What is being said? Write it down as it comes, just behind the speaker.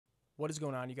What is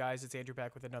going on, you guys? It's Andrew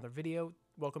back with another video.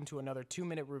 Welcome to another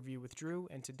 2-minute review with Drew,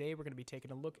 and today we're going to be taking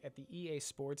a look at the EA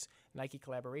Sports Nike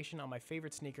collaboration on my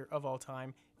favorite sneaker of all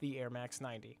time, the Air Max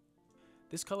 90.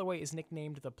 This colorway is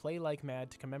nicknamed the Play Like Mad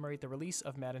to commemorate the release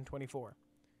of Madden 24.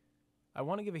 I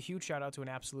want to give a huge shout out to an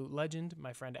absolute legend,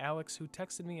 my friend Alex, who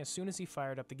texted me as soon as he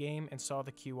fired up the game and saw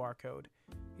the QR code.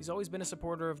 He's always been a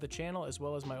supporter of the channel as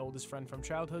well as my oldest friend from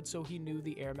childhood, so he knew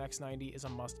the Air Max 90 is a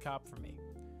must cop for me.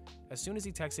 As soon as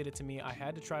he texted it to me, I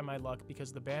had to try my luck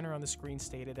because the banner on the screen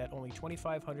stated that only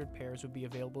 2,500 pairs would be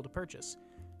available to purchase.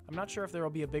 I'm not sure if there will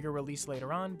be a bigger release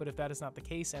later on, but if that is not the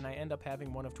case and I end up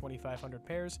having one of 2,500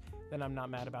 pairs, then I'm not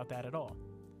mad about that at all.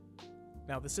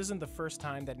 Now, this isn't the first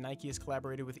time that Nike has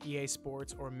collaborated with EA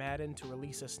Sports or Madden to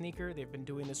release a sneaker. They've been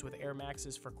doing this with Air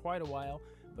Maxes for quite a while,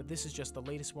 but this is just the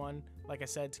latest one, like I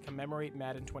said, to commemorate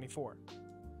Madden 24.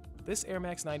 This Air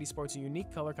Max 90 sports a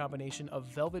unique color combination of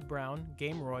velvet brown,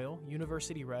 game royal,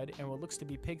 university red, and what looks to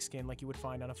be pigskin like you would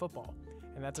find on a football.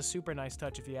 And that's a super nice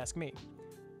touch if you ask me.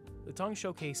 The tongue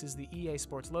showcases the EA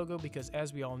Sports logo because,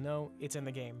 as we all know, it's in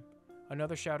the game.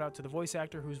 Another shout out to the voice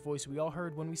actor whose voice we all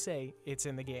heard when we say, it's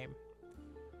in the game.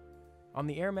 On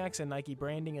the Air Max and Nike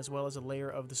branding as well as a layer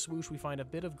of the swoosh, we find a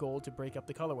bit of gold to break up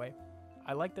the colorway.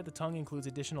 I like that the tongue includes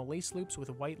additional lace loops with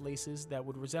white laces that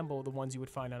would resemble the ones you would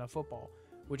find on a football,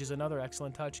 which is another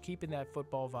excellent touch, keeping that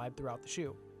football vibe throughout the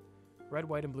shoe. Red,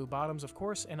 white, and blue bottoms, of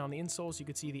course, and on the insoles you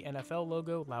could see the NFL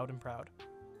logo loud and proud.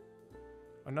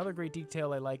 Another great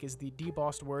detail I like is the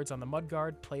debossed words on the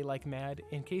mudguard, Play Like Mad,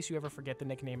 in case you ever forget the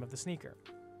nickname of the sneaker.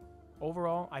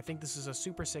 Overall, I think this is a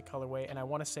super sick colorway, and I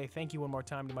want to say thank you one more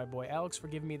time to my boy Alex for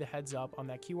giving me the heads up on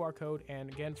that QR code, and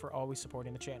again for always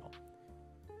supporting the channel.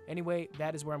 Anyway,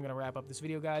 that is where I'm going to wrap up this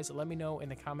video, guys. Let me know in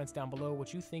the comments down below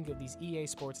what you think of these EA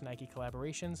Sports Nike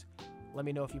collaborations. Let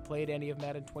me know if you played any of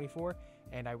Madden 24,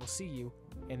 and I will see you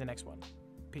in the next one.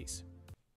 Peace.